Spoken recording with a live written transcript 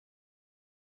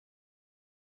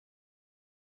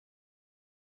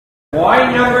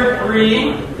Wine number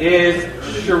 3 is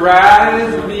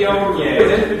Shiraz Viognier. In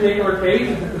this particular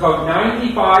case, it's about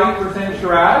 95%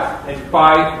 Shiraz and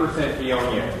 5%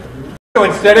 Viognier. So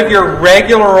instead of your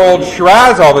regular old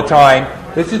Shiraz all the time,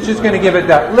 this is just going to give it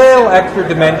that little extra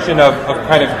dimension of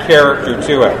kind of character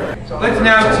to it. So let's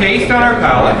now taste on our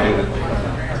palate.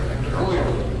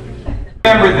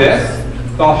 Remember this,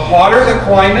 the hotter the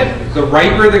climate, the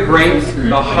riper the grapes,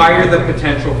 the higher the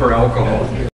potential for alcohol.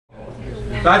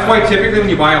 That's why typically when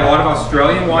you buy a lot of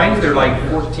Australian wines, they're like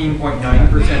 14.9%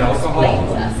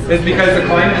 alcohol. It's because the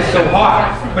climate is so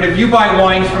hot. But if you buy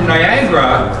wines from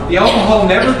Niagara, the alcohol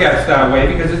never gets that way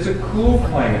because it's a cool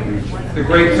climate region. The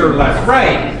grapes are less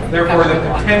ripe, therefore the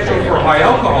potential for high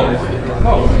alcohol is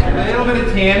low. A little bit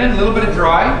of tannin, a little bit of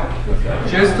dry,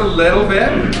 just a little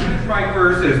bit. Try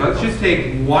first is, let's just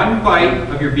take one bite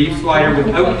of your beef slider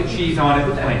without the cheese on it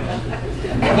plain.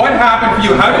 What happened for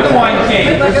you? How did the wine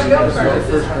change?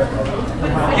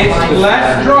 It's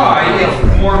less dry, it's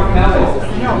more mellow.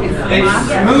 It's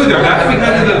smoother. That's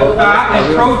because of the fat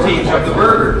and proteins of the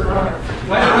burger.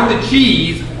 Let's put the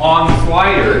cheese on the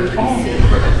slider.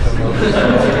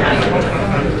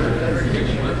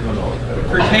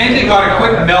 Pretend it got a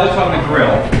quick melt on the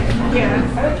grill.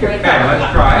 Okay,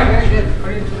 let's try.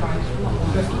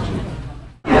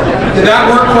 Did that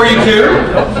work for you too?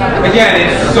 Again,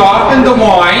 it softened the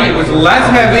wine, it was less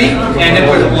heavy, and it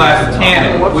was less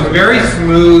tannin. It was very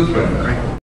smooth.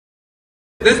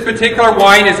 This particular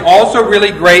wine is also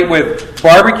really great with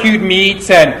barbecued meats,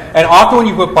 and often when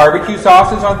you put barbecue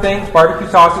sauces on things, barbecue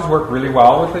sauces work really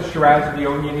well with the Shiraz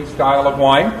Viognier style of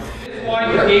wine. This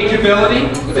wine for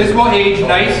ageability, this will age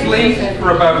nicely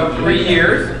for about 3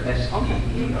 years.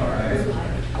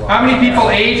 How many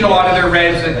people age a lot of their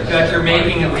reds that you're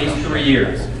making at least 3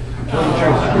 years? I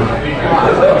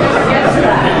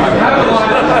have a lot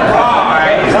of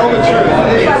fries. Tell the truth.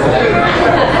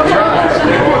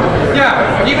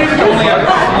 Yeah, even if it's only a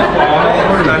small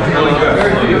bottle, that's really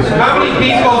good. How many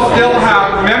people still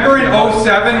have, remember in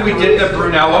 07 we did the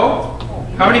Brunello?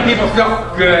 How many people still,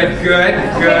 good.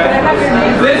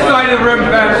 This side of the room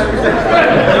better.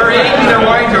 They're aging their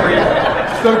wines over here.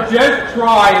 So just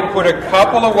try and put a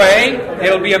couple away.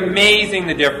 It'll be amazing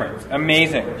the difference.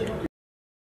 Amazing.